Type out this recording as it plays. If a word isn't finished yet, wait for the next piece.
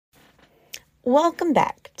Welcome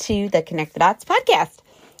back to the Connect the Dots podcast.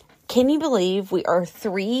 Can you believe we are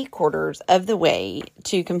 3/4 of the way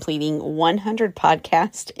to completing 100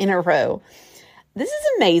 podcasts in a row? This is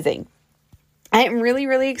amazing. I am really,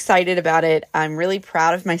 really excited about it. I'm really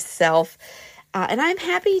proud of myself. And I'm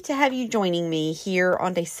happy to have you joining me here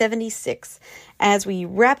on day 76 as we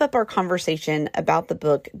wrap up our conversation about the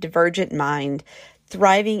book Divergent Mind,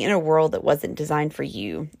 Thriving in a World That Wasn't Designed for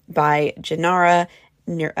You by Janara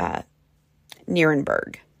Nierenberg.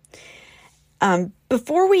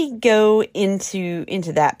 Before we go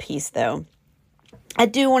into that piece, though, I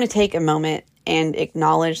do want to take a moment and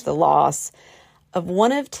acknowledge the loss of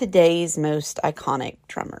one of today's most iconic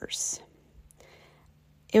drummers.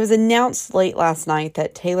 It was announced late last night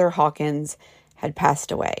that Taylor Hawkins had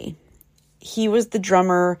passed away. He was the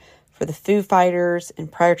drummer for the Foo Fighters, and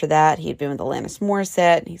prior to that, he had been with Alanis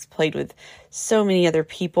Morissette, and he's played with so many other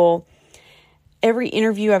people. Every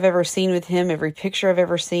interview I've ever seen with him, every picture I've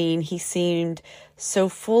ever seen, he seemed so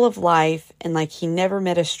full of life and like he never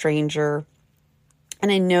met a stranger.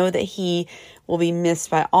 And I know that he will be missed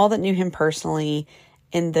by all that knew him personally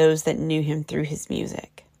and those that knew him through his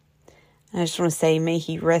music. And I just want to say, may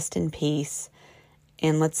he rest in peace.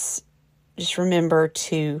 And let's just remember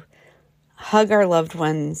to hug our loved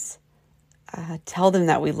ones, tell them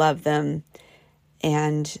that we love them,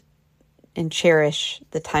 and cherish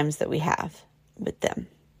the times that we have with them.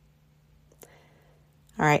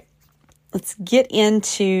 All right, let's get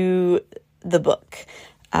into the book,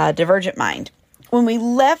 Divergent Mind. When we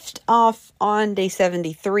left off on day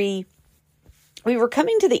 73, we were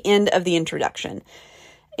coming to the end of the introduction.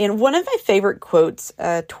 And one of my favorite quotes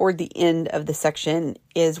toward the end of the section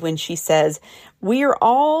is when she says, "We are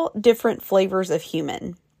all different flavors of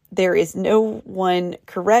human. There is no one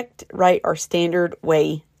correct, right, or standard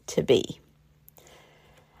way to be."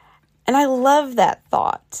 And I love that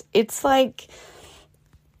thought. It's like,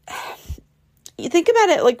 you think about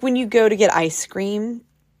it like when you go to get ice cream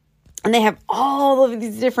and they have all of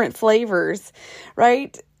these different flavors,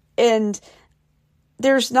 right? And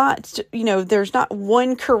there's not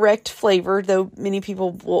one correct flavor, though many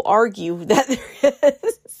people will argue that there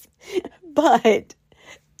is. But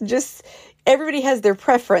just everybody has their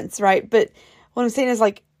preference, right? But what I'm saying is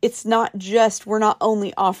like, it's not just, we're not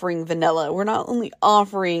only offering vanilla. We're not only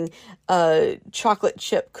offering chocolate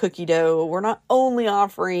chip cookie dough. We're not only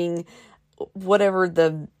offering whatever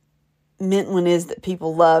the mint one is that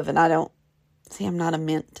people love. And I don't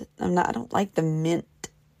like the mint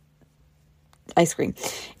ice cream.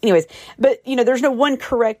 Anyways, but there's no one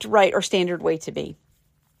correct, right, or standard way to be,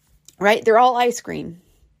 right? They're all ice cream.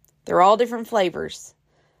 They're all different flavors.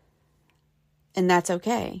 And that's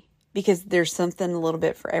okay, because there's something a little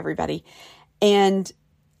bit for everybody.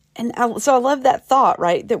 So I love that thought,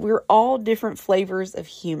 right? That we're all different flavors of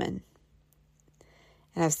human.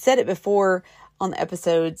 And I've said it before on the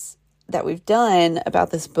episodes that we've done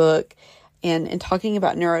about this book and talking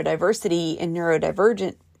about neurodiversity and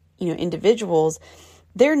neurodivergent, individuals.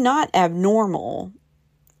 They're not abnormal.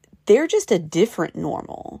 They're just a different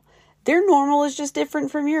normal. Their normal is just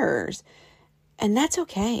different from yours. And that's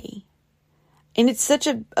okay. And it's such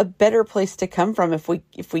a better place to come from if we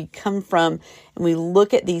come from and we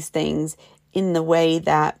look at these things in the way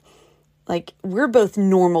that, like, we're both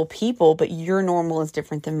normal people, but your normal is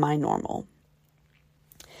different than my normal.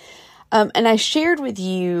 And I shared with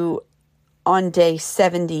you on day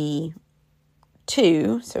 72,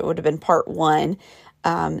 so it would have been part 1,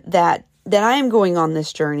 that I am going on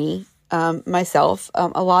this journey myself.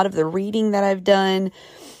 A lot of the reading that I've done,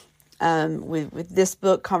 with this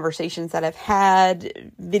book, conversations that I've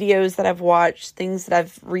had, videos that I've watched, things that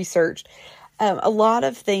I've researched, a lot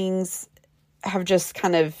of things have just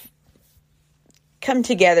kind of come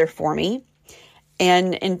together for me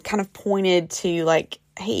and kind of pointed to like,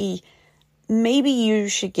 hey, maybe you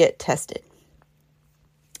should get tested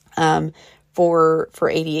for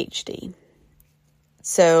ADHD.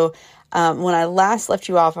 So when I last left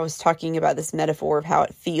you off, I was talking about this metaphor of how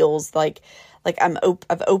it feels like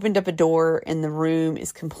I've opened up a door and the room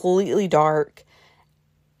is completely dark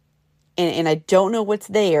and I don't know what's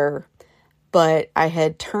there, but I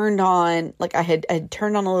had turned on, I had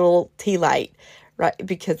turned on a little tea light, right?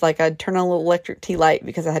 Because I'd turned on a little electric tea light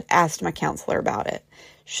because I had asked my counselor about it.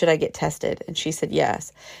 Should I get tested? And she said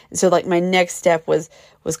yes. And so my next step was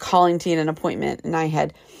calling to get an appointment, and I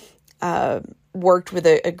had worked with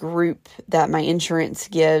a group that my insurance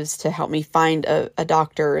gives to help me find a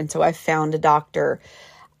doctor. And so I found a doctor.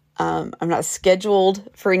 I'm not scheduled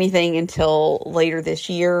for anything until later this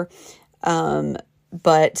year.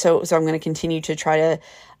 But so I'm going to continue to try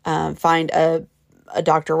to find a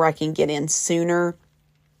doctor where I can get in sooner.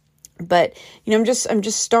 But, I'm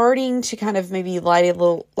just starting to kind of maybe light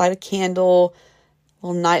a candle, a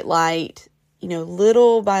little night light,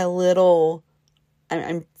 little by little,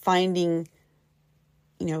 I'm finding,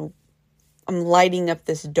 I'm lighting up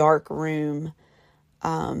this dark room,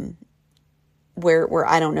 where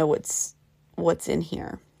I don't know what's in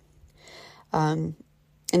here. And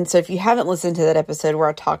so if you haven't listened to that episode where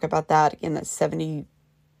I talk about that, again, that's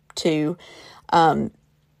 72, I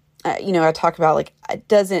talk about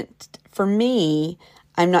for me,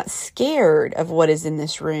 I'm not scared of what is in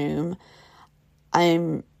this room.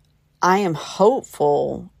 I am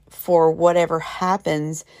hopeful for whatever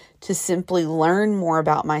happens to simply learn more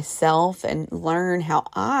about myself and learn how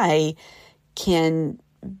I can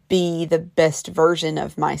be the best version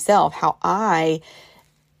of myself, how I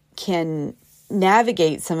can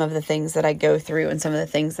navigate some of the things that I go through and some of the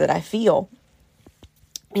things that I feel.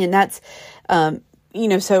 And that's,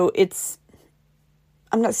 so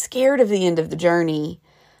I'm not scared of the end of the journey.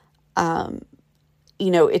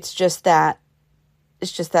 It's just that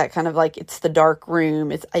kind of it's the dark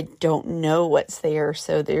room. I don't know what's there.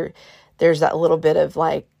 So there's that little bit of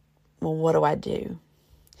well, what do I do?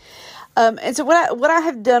 And so what I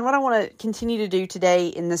have done, what I want to continue to do today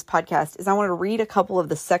in this podcast is I want to read a couple of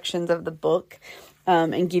the sections of the book,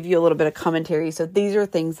 and give you a little bit of commentary. So these are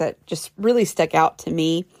things that just really stuck out to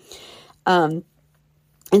me. And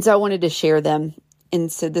so I wanted to share them.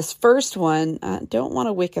 And so this first one, I don't want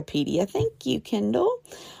a Wikipedia. Thank you, Kindle.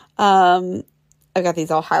 I've got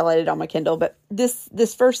these all highlighted on my Kindle, but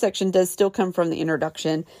this first section does still come from the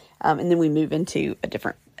introduction. And then we move into a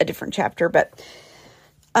different chapter. But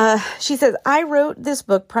she says, I wrote this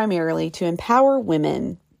book primarily to empower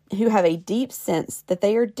women who have a deep sense that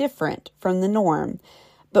they are different from the norm,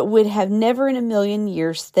 but would have never in a million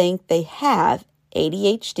years think they have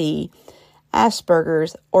ADHD,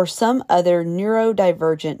 Asperger's, or some other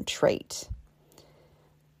neurodivergent trait.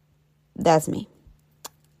 That's me.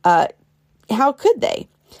 How could they?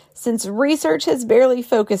 Since research has barely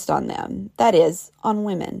focused on them, that is, on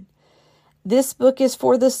women. This book is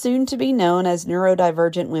for the soon-to-be known as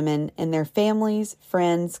neurodivergent women and their families,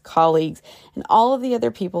 friends, colleagues, and all of the other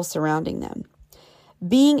people surrounding them.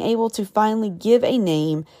 Being able to finally give a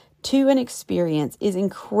name to an experience is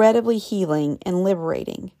incredibly healing and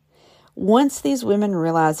liberating. Once these women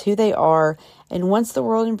realize who they are, and once the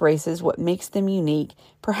world embraces what makes them unique,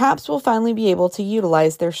 perhaps we'll finally be able to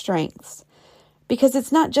utilize their strengths. Because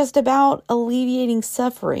it's not just about alleviating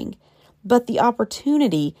suffering, but the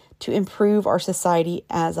opportunity to improve our society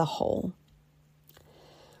as a whole.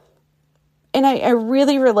 And I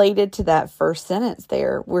really related to that first sentence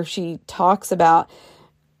there where she talks about,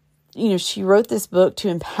 she wrote this book to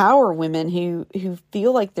empower women who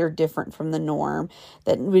feel like they're different from the norm,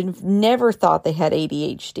 that we've never thought they had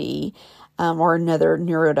ADHD or another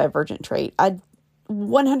neurodivergent trait.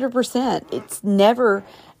 100%.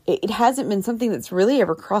 It hasn't been something that's really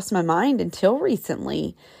ever crossed my mind until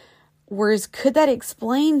recently. Whereas could that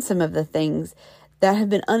explain some of the things that have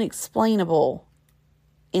been unexplainable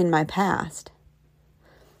in my past?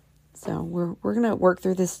 So we're going to work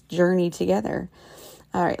through this journey together.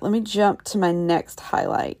 All right, let me jump to my next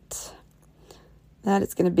highlight. That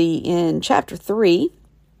is going to be in chapter 3.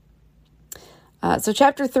 So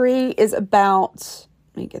chapter 3 is about,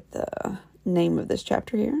 let me get the name of this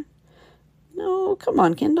chapter here. No, come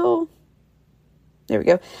on, Kindle. There we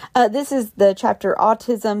go. This is the chapter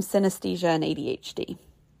Autism, Synesthesia, and ADHD.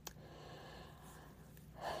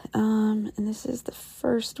 And this is the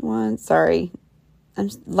first one. Sorry.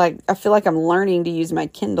 I feel like I'm learning to use my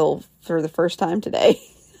Kindle for the first time today.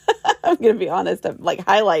 I'm going to be honest. I'm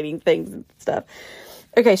highlighting things and stuff.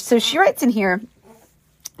 Okay. So she writes in here,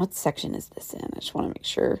 what section is this in? I just want to make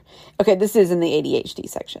sure. Okay. This is in the ADHD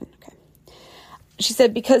section. Okay. She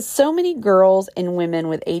said, because so many girls and women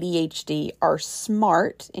with ADHD are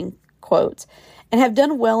smart, in quotes, and have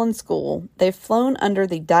done well in school, they've flown under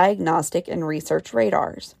the diagnostic and research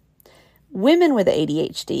radars. Women with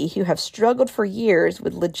ADHD who have struggled for years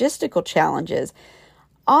with logistical challenges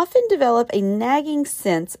often develop a nagging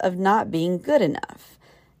sense of not being good enough,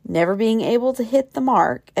 never being able to hit the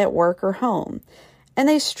mark at work or home, and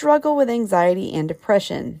they struggle with anxiety and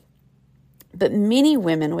depression. But many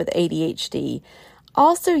women with ADHD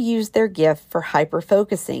also use their gift for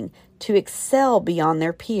hyper-focusing to excel beyond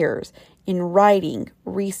their peers in writing,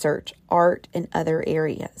 research, art, and other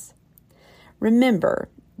areas. Remember,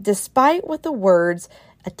 despite what the words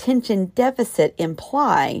attention deficit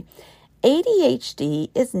imply, ADHD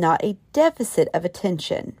is not a deficit of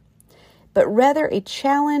attention, but rather a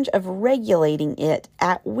challenge of regulating it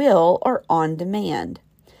at will or on demand.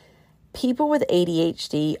 People with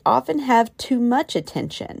ADHD often have too much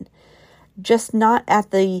attention, just not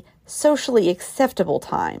at the socially acceptable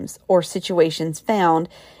times or situations found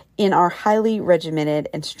in our highly regimented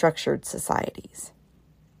and structured societies.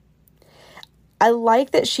 I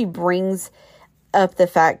like that she brings up the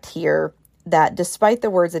fact here that despite the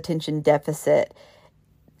words attention deficit,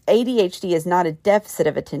 ADHD is not a deficit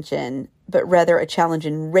of attention, but rather a challenge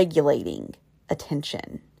in regulating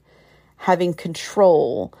attention, having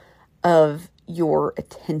control of your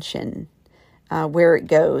attention, where it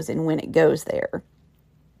goes and when it goes there.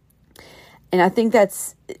 And I think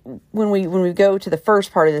that's when we go to the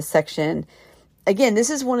first part of this section. Again, this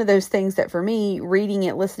is one of those things that for me, reading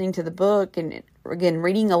it, listening to the book, and again,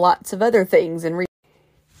 reading lots of other things and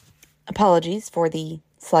apologies for the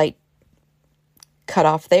slight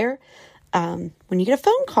cutoff there. When you get a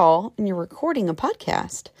phone call and you're recording a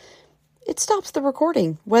podcast, it stops the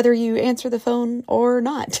recording, whether you answer the phone or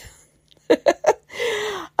not.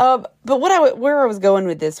 But where I was going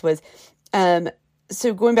with this was,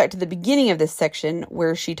 so going back to the beginning of this section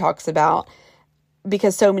where she talks about,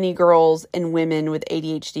 because so many girls and women with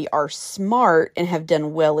ADHD are smart and have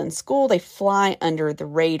done well in school, they fly under the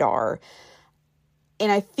radar.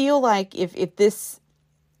 And I feel like if this,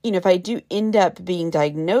 if I do end up being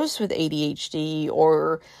diagnosed with ADHD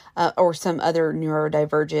or some other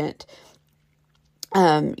neurodivergent,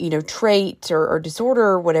 trait or disorder,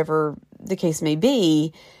 or whatever the case may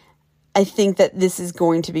be, I think that this is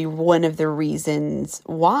going to be one of the reasons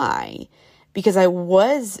why, because I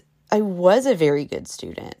was a very good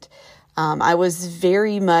student. I was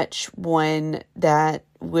very much one that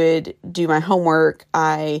would do my homework.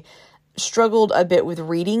 I struggled a bit with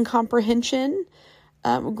reading comprehension.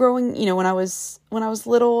 Growing, when I was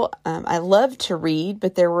little, I loved to read,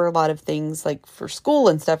 but there were a lot of things like for school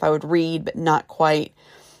and stuff I would read, but not quite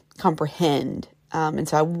comprehend. And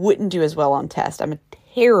so I wouldn't do as well on tests. I'm a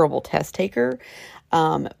terrible test taker.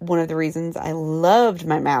 One of the reasons I loved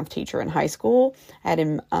my math teacher in high school, I had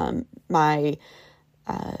him,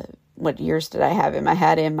 what years did I have him? I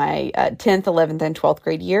had him my 10th, 11th, and 12th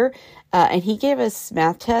grade year. And he gave us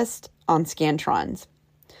math tests on Scantrons.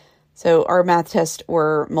 So our math tests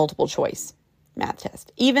were multiple choice math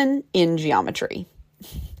tests, even in geometry.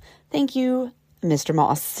 Thank you, Mr.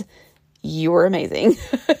 Moss. You were amazing.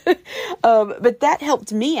 But that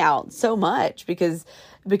helped me out so much because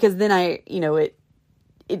then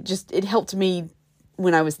it helped me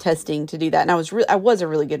when I was testing to do that. And I was a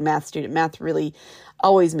really good math student. Math really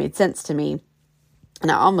always made sense to me. And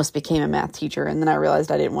I almost became a math teacher. And then I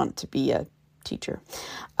realized I didn't want to be a teacher.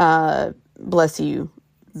 Bless you.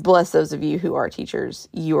 Bless those of you who are teachers.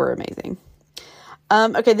 You are amazing.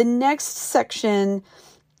 Okay, the next section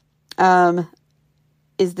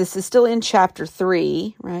is still in chapter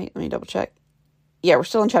 3, right? Let me double check. Yeah, we're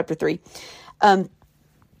still in chapter 3. And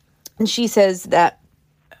she says that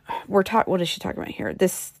what is she talking about here?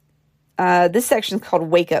 This section is called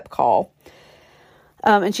Wake Up Call.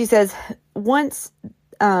 And she says once,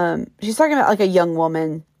 she's talking about like a young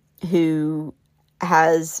woman who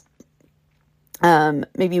has,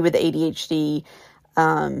 maybe with ADHD,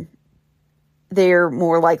 they're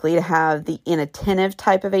more likely to have the inattentive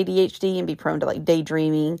type of ADHD and be prone to like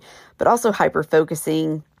daydreaming, but also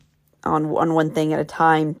hyper-focusing on one thing at a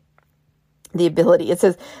time. The ability, it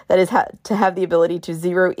says, that is to have the ability to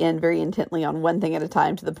zero in very intently on one thing at a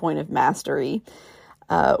time to the point of mastery.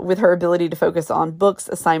 With her ability to focus on books,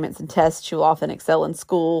 assignments, and tests, she will often excel in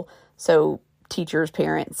school. So teachers,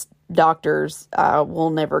 parents, doctors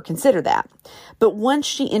will never consider that. But once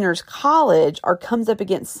she enters college or comes up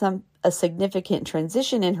against a significant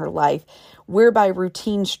transition in her life whereby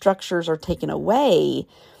routine structures are taken away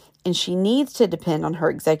and she needs to depend on her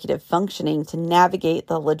executive functioning to navigate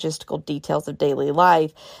the logistical details of daily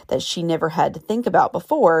life that she never had to think about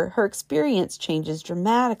before, her experience changes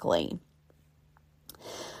dramatically.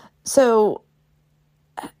 So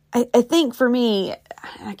I think for me,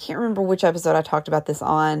 I can't remember which episode I talked about this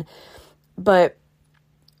on, but,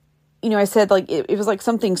 I said like it was like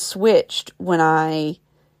something switched when I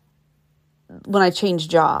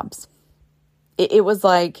changed jobs. It was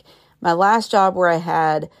like my last job where I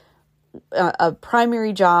had a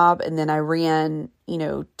primary job and then I ran,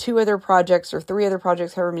 2 other projects or 3 other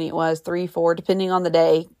projects, however many it was, 3, 4, depending on the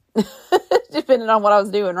day, depending on what I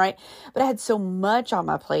was doing, right? But I had so much on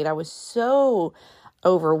my plate. I was so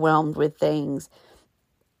overwhelmed with things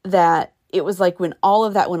that it was like when all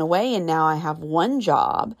of that went away and now I have one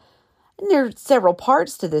job. And there are several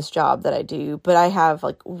parts to this job that I do, but I have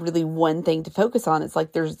like really one thing to focus on. It's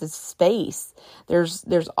like there's this space. There's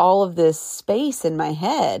all of this space in my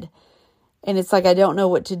head. And it's like I don't know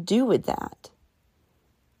what to do with that.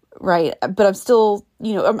 right? But I'm still,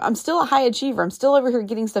 I'm still a high achiever. I'm still over here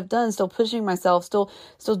getting stuff done, still pushing myself, still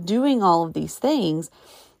doing all of these things.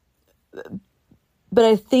 But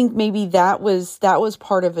I think maybe that was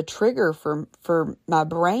part of a trigger for my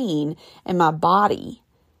brain and my body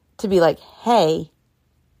to be like, hey,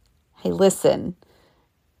 listen,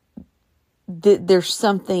 there is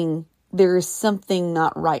something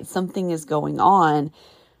not right. Something is going on.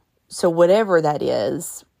 So whatever that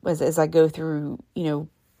is, as I go through,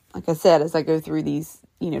 like I said, as I go through these,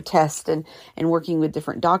 tests and working with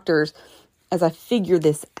different doctors, as I figure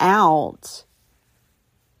this out,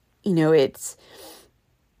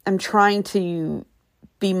 I'm trying to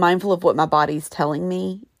be mindful of what my body's telling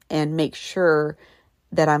me and make sure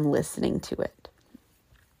that I'm listening to it.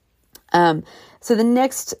 So the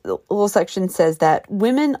next little section says that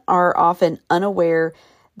women are often unaware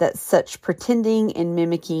that such pretending and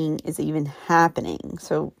mimicking is even happening.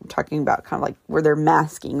 So we're talking about kind of like where they're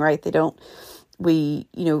masking, right?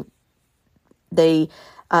 They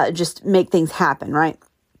just make things happen, right?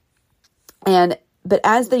 But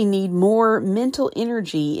as they need more mental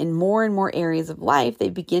energy in more and more areas of life, they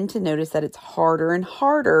begin to notice that it's harder and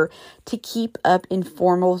harder to keep up in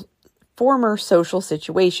former social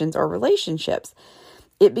situations or relationships.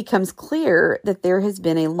 It becomes clear that there has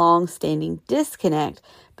been a long-standing disconnect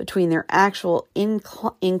between their actual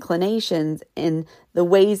inclinations and the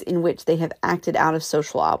ways in which they have acted out of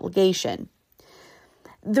social obligation.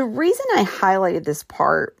 The reason I highlighted this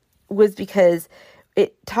part was because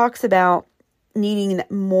it talks about needing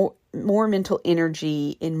more mental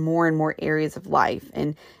energy in more and more areas of life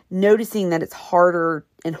and noticing that it's harder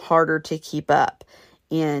and harder to keep up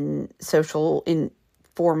in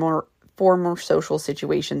former social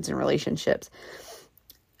situations and relationships.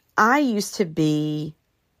 I used to be,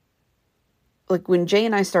 like when Jay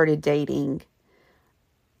and I started dating,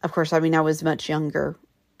 of course, I was much younger.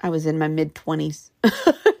 I was in my mid-20s.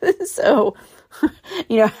 So,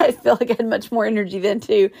 I feel like I had much more energy then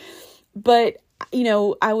too. But,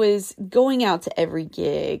 I was going out to every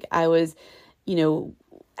gig. I was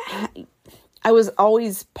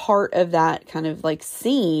always part of that kind of like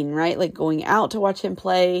scene, right? Like going out to watch him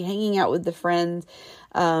play, hanging out with the friends.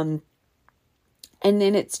 And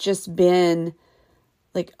then it's just been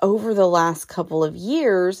like over the last couple of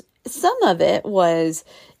years, some of it was,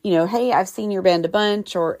 hey, I've seen your band a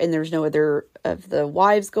bunch, and there's no other of the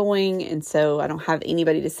wives going. And so I don't have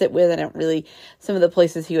anybody to sit with. Some of the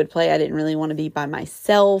places he would play, I didn't really want to be by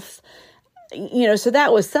myself, so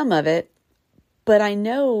that was some of it. But I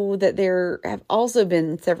know that there have also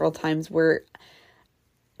been several times where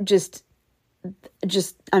just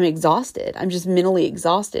I'm exhausted. I'm just mentally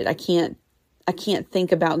exhausted. I can't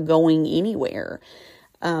think about going anywhere.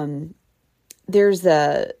 There's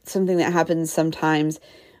something that happens sometimes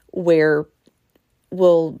where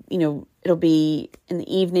it'll be in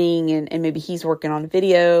the evening and maybe he's working on a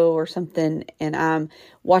video or something and I'm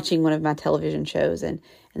watching one of my television shows and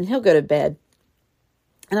he'll go to bed.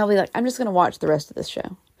 And I'll be like, I'm just going to watch the rest of this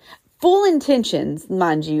show. Full intentions,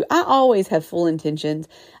 mind you. I always have full intentions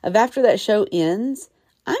of after that show ends,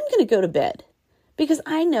 I'm going to go to bed because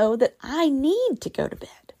I know that I need to go to bed.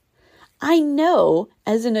 I know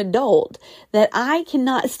as an adult that I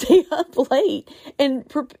cannot stay up late and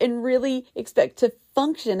really expect to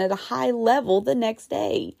function at a high level the next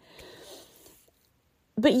day.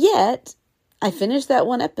 But yet, I finished that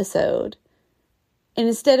one episode. And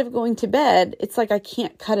instead of going to bed, it's like I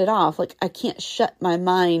can't cut it off. Like I can't shut my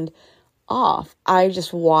mind off. I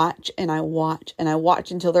just watch and I watch and I watch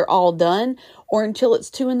until they're all done or until it's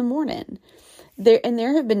 2 a.m.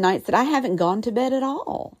 There have been nights that I haven't gone to bed at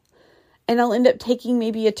all. And I'll end up taking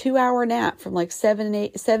maybe a 2-hour nap from like 7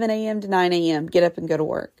 a.m. to 9 a.m., get up and go to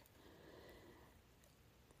work.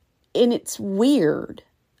 And it's weird.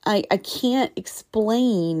 I can't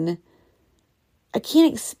explain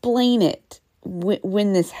it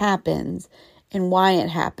when this happens and why it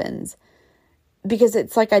happens, because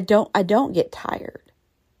it's like I don't get tired.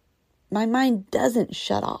 My mind doesn't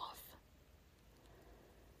shut off.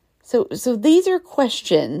 So these are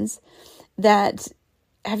questions that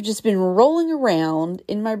have just been rolling around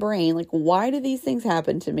in my brain. Like, why do these things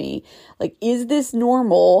happen to me? Like, is this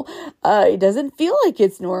normal? It doesn't feel like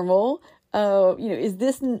it's normal.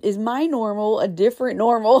 Is my normal a different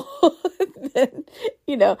normal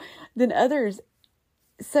than others?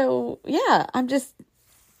 So yeah, I'm just,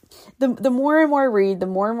 the more and more I read, the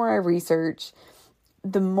more and more I research,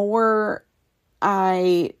 the more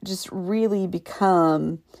I just really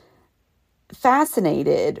become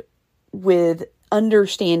fascinated with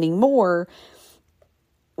understanding more,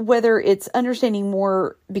 whether it's understanding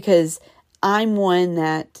more because I'm one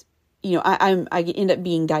that I end up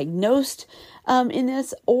being diagnosed in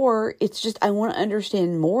this, or it's just I want to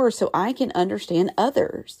understand more so I can understand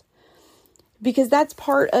others, because that's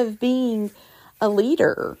part of being a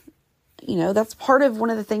leader. That's part of one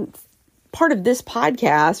of the things, part of this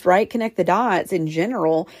podcast, right? Connect the Dots in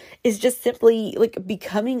general is just simply like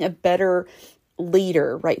becoming a better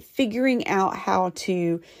leader, right? Figuring out how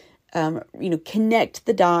to connect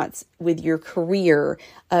the dots with your career,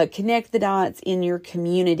 connect the dots in your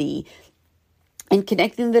community, and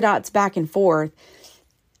connecting the dots back and forth.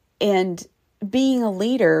 And being a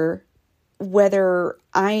leader, whether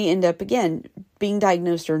I end up, again, being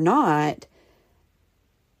diagnosed or not,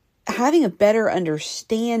 having a better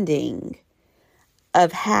understanding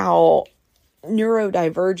of how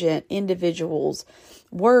neurodivergent individuals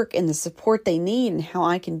work and the support they need and how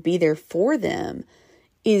I can be there for them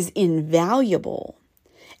is invaluable.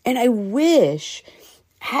 And I wish,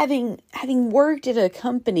 having worked at a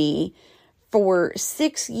company for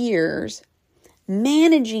 6 years,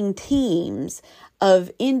 managing teams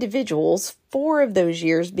of individuals, 4 of those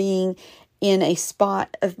years being in a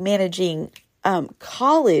spot of managing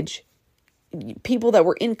college people that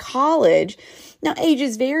were in college. Now,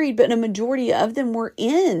 ages varied, but a majority of them were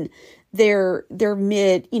in their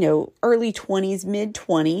mid, early 20s, mid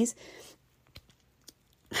 20s.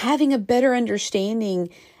 Having a better understanding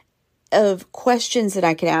of questions that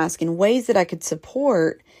I could ask and ways that I could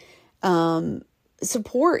support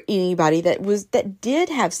anybody that did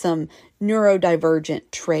have some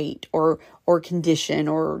neurodivergent trait or condition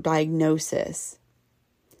or diagnosis.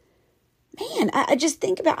 Man, I just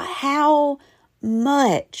think about how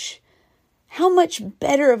much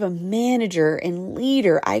better of a manager and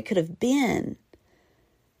leader I could have been.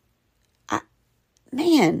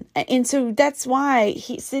 And so that's why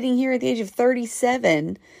he's sitting here at the age of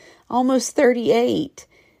 37, almost 38,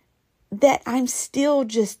 that I'm still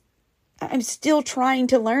trying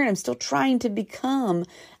to learn. I'm still trying to become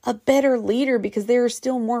a better leader, because there are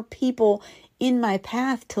still more people in my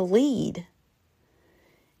path to lead.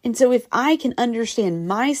 And so if I can understand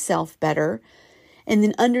myself better, and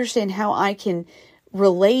then understand how I can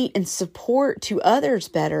relate and support to others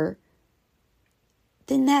better,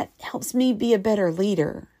 then that helps me be a better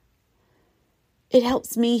leader. It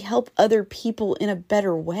helps me help other people in a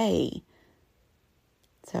better way.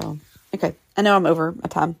 So, okay. I know I'm over my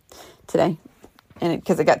time today, and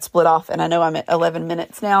because it got split off, and I know I'm at 11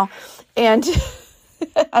 minutes now, and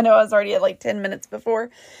I know I was already at like 10 minutes before.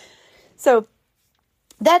 So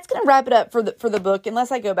that's going to wrap it up for the book,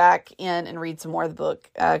 unless I go back in and read some more of the book.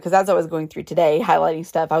 Because as I was going through today, highlighting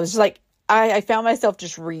stuff, I was just like, I found myself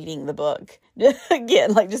just reading the book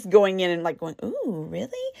again, like just going in and like going, ooh, really?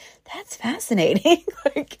 That's fascinating.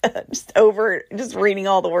 just reading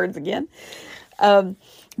all the words again.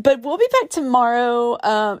 But we'll be back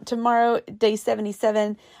tomorrow. Tomorrow, day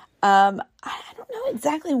 77. I don't know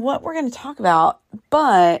exactly what we're going to talk about,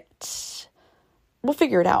 but we'll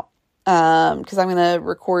figure it out. Because I'm going to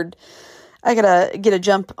record. I gotta get a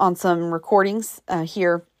jump on some recordings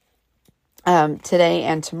here today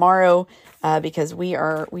and tomorrow, because we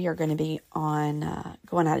are going to be on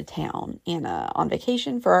going out of town and on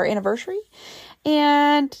vacation for our anniversary.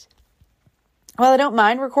 And while I don't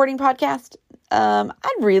mind recording podcast, I'd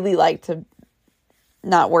really like to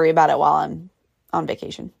not worry about it while I'm on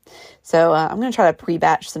vacation. So I'm going to try to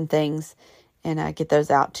pre-batch some things and get those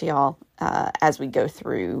out to y'all as we go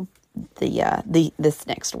through this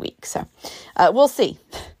next week. So we'll see.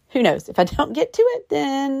 Who knows? If I don't get to it,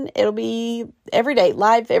 then it'll be every day,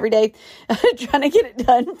 live every day, trying to get it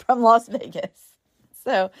done from Las Vegas.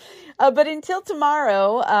 So, but until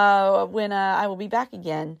tomorrow, when I will be back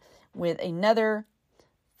again with another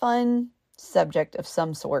fun subject of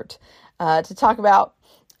some sort to talk about.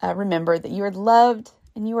 Remember that you are loved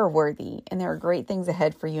and you are worthy, and there are great things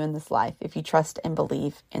ahead for you in this life if you trust and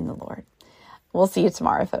believe in the Lord. We'll see you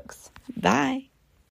tomorrow, folks. Bye.